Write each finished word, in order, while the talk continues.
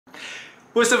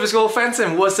What's up basketball fans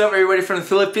and what's up everybody from the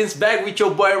Philippines, back with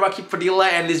your boy Rocky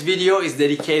Padila, and this video is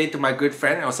dedicated to my good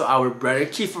friend and also our brother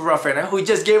Kiefer Ravena, who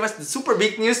just gave us the super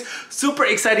big news, super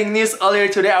exciting news earlier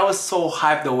today. I was so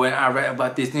hyped though when I read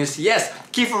about this news. Yes,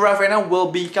 Kiefer Ravena will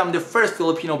become the first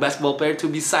Filipino basketball player to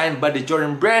be signed by the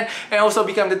Jordan brand and also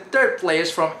become the third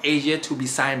players from Asia to be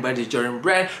signed by the Jordan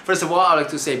brand. First of all, I'd like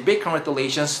to say big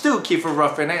congratulations to Kiefer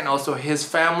Ravena and also his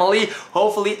family.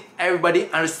 Hopefully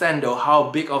everybody understands though how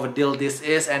big of a deal this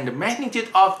is and the magnitude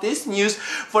of this news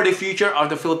for the future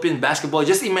of the Philippine basketball.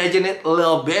 Just imagine it a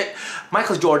little bit.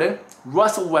 Michael Jordan,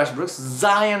 Russell Westbrook,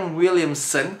 Zion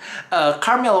Williamson,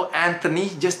 Carmelo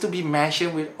Anthony, just to be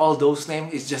mentioned with all those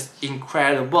names is just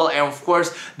incredible. And of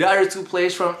course, the other two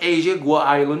players from Asia, Guo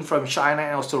Ailun from China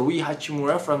and also Rui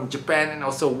Hachimura from Japan and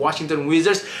also Washington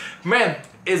Wizards. Man,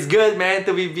 it's good, man,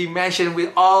 to be mentioned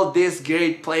with all these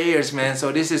great players, man.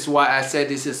 So this is why I said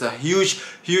this is a huge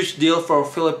deal for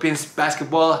Philippines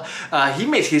basketball. He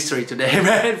made history today,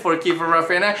 man, for Kiefer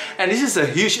Ravena, and this is a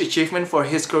huge achievement for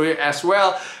his career as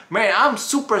well. Man, I'm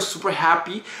super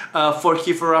happy for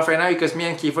Kiefer Ravena because me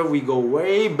and Kiefer, we go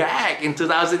way back in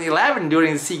 2011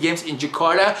 during the SEA Games in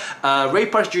Jakarta. Ray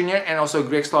Parks Jr. and also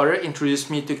Greg Slaughter introduced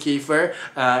me to Kiefer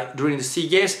during the SEA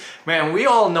Games. Man, we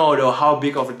all know though how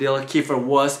big of a deal Kiefer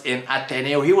was in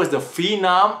Ateneo. He was the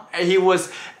phenom.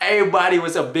 Everybody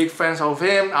was a big fan of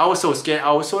him. I was so scared.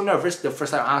 I was so nervous the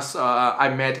first time I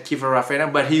met Kiefer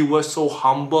Ravena, but he was so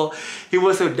humble. He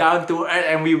was so down to earth,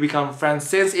 and we become friends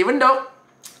since. Even though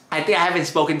I think I haven't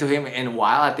spoken to him in a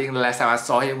while. I think the last time I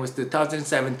saw him was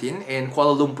 2017 in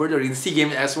Kuala Lumpur during the SEA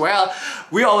Games as well.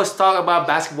 We always talk about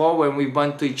basketball when we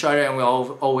bump to each other, and we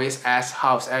always ask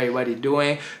how's everybody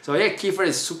doing. So yeah, Kiefer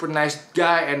is a super nice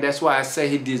guy, and that's why I say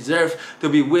he deserves to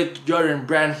be with Jordan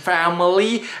Brand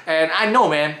family. And I know,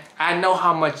 man, I know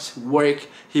how much work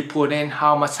he put in,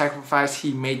 how much sacrifice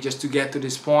he made just to get to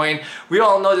this point. We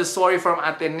all know the story from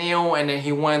Ateneo, and then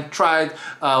he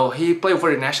he played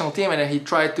for the national team, and then he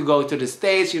tried to go to the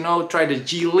States, you know, try the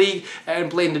G League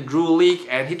and play in the Drew League,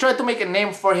 and he tried to make a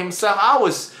name for himself.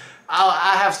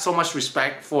 I have so much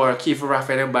respect for Kiefer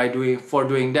Ravena for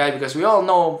doing that, because we all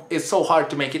know it's so hard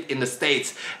to make it in the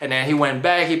States. And then he went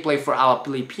back, he played for Ala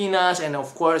Pilipinas, and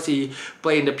of course he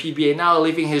played in the PBA now,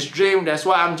 living his dream. That's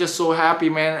why I'm just so happy,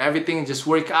 man. Everything just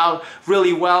worked out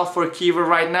really well for Kiefer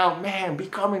right now. Man,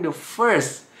 becoming the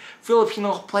first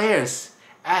Filipino players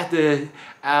at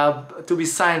to be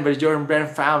signed by the Jordan Brand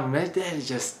family, man, that is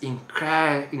just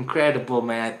incredible,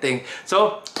 man. I think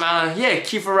so. Yeah,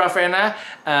 Kiefer Ravena,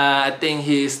 I think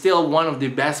he's still one of the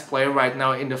best players right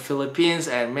now in the Philippines,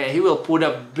 and man, he will put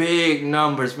up big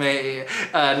numbers, man,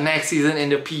 next season in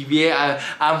the PBA.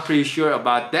 I'm pretty sure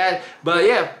about that. But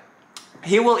yeah,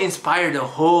 he will inspire the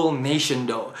whole nation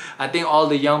though. I think all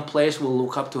the young players will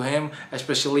look up to him,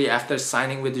 especially after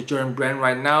signing with the Jordan Brand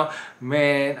right now.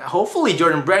 Man, hopefully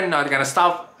Jordan Brand not gonna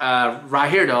stop right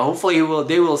here though. Hopefully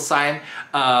they will sign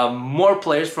more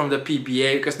players from the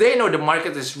PBA, because they know the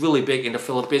market is really big in the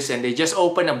Philippines, and they just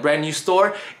opened a brand new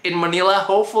store in Manila.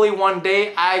 Hopefully one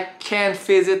day I can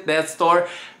visit that store.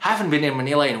 Haven't been in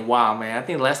Manila in a while, man. I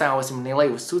think the last time I was in Manila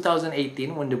it was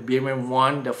 2018 when the Beermen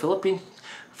won the Philippine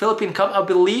Cup, I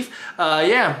believe.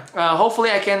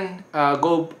 Hopefully I can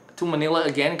go to Manila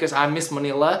again, because I miss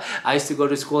Manila. I used to go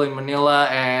to school in Manila,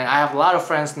 and I have a lot of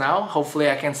friends now. Hopefully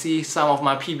I can see some of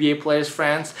my PBA players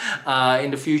friends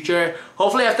in the future.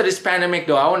 Hopefully after this pandemic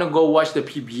though, I want to go watch the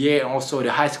PBA and also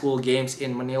the high school games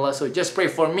in Manila. So just pray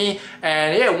for me.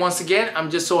 And yeah, once again,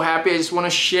 I'm just so happy. I just want to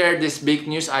share this big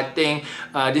news. I think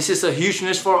this is a huge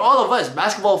news for all of us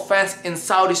basketball fans in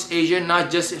Southeast Asia, not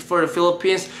just for the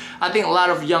Philippines. I think a lot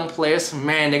of young players,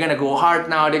 man, they're gonna go hard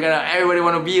now. Everybody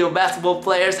want to be a basketball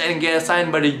players and get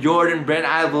signed by the Jordan Brand.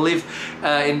 I believe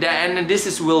in that, and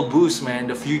this will boost, man,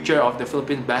 the future of the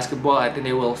Philippine basketball. I think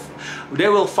they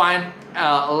will find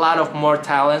a lot of more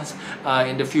talents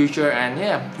in the future, and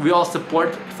yeah, we all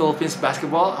support Philippines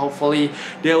basketball. Hopefully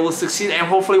they will succeed, and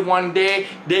hopefully one day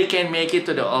they can make it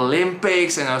to the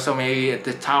Olympics and also maybe at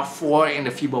the top 4 in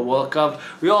the FIBA World Cup.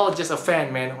 We all just a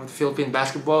fan, man, of Philippine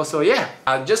basketball. So yeah,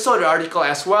 I just saw the article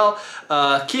as well.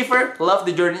 Kiefer loved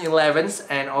the Jordan 11s,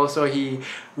 and also he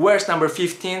wears number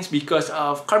 15s because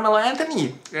of Carmelo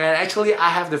Anthony. And actually I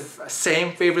have the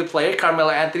same favorite player, Carmelo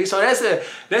Anthony. So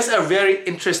that's a very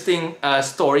interesting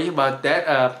story about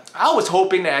that. I was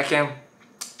hoping that I can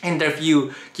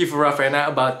interview Kiefer Ravena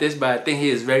about this, but I think he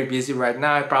is very busy right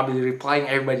now, probably replying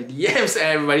everybody DMs and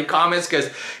everybody comments, because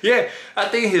yeah, I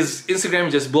think his Instagram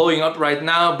is just blowing up right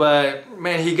now. But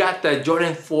man, he got the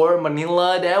Jordan 4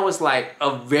 Manila. That was like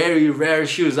a very rare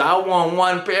shoes. I want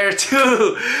one pair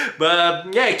too.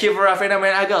 But yeah, Kiefer Ravena,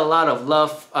 man, I got a lot of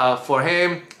love for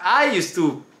him. I used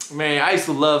to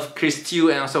love Chris Tew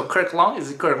and also Kirk Long.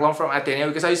 Is it Kirk Long from Ateneo?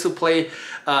 Because I used to play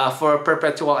for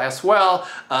Perpetual as well.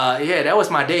 Yeah, that was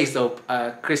my days though.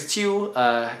 Chris Tew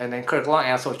and then Kirk Long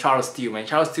and also Charles Tew, man.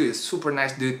 Charles Tew is super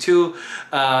nice dude too.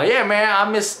 Yeah, man, I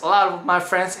miss a lot of my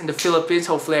friends in the Philippines.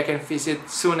 Hopefully I can visit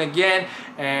soon again.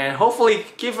 And hopefully,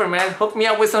 Kiefer, man, hook me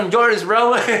up with some Jordans,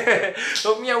 bro.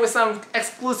 Hook me up with some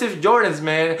exclusive Jordans,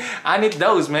 man. I need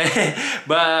those, man.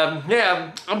 But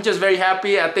yeah, I'm just very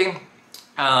happy. I think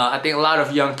a lot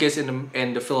of young kids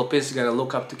in the Philippines are gonna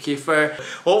look up to Kiefer.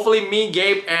 Hopefully me,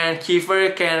 Gabe, and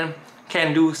Kiefer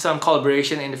can do some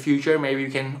collaboration in the future. Maybe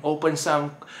we can open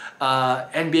some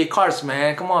NBA cards,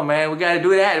 man. Come on, man, we gotta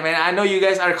do that, man. I know you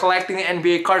guys are collecting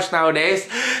NBA cards nowadays,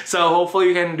 so hopefully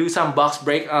we can do some box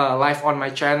break live on my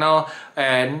channel.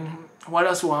 And what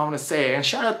else do I want to say? And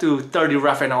shout out to 30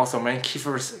 Ravena also, man.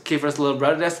 Kiefer's little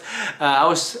brother. That's I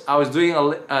was doing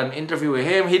an interview with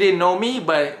him. He didn't know me,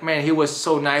 but man, he was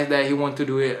so nice that he wanted to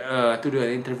do it to do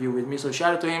an interview with me. So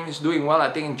shout out to him. He's doing well,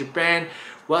 I think, in Japan.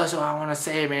 What else do I want to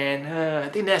say, man? I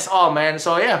think that's all, man.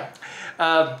 So yeah.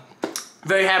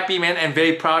 Very happy, man, and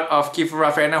very proud of Kiefer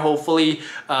Ravena. Hopefully,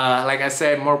 like I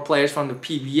said, more players from the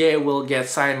PBA will get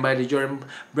signed by the Jordan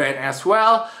brand as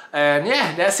well. And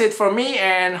yeah, that's it for me,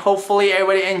 and hopefully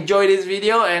everybody enjoyed this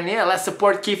video. And yeah, let's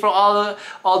support Kiefer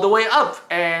all the way up,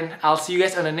 and I'll see you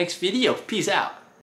guys on the next video. Peace out.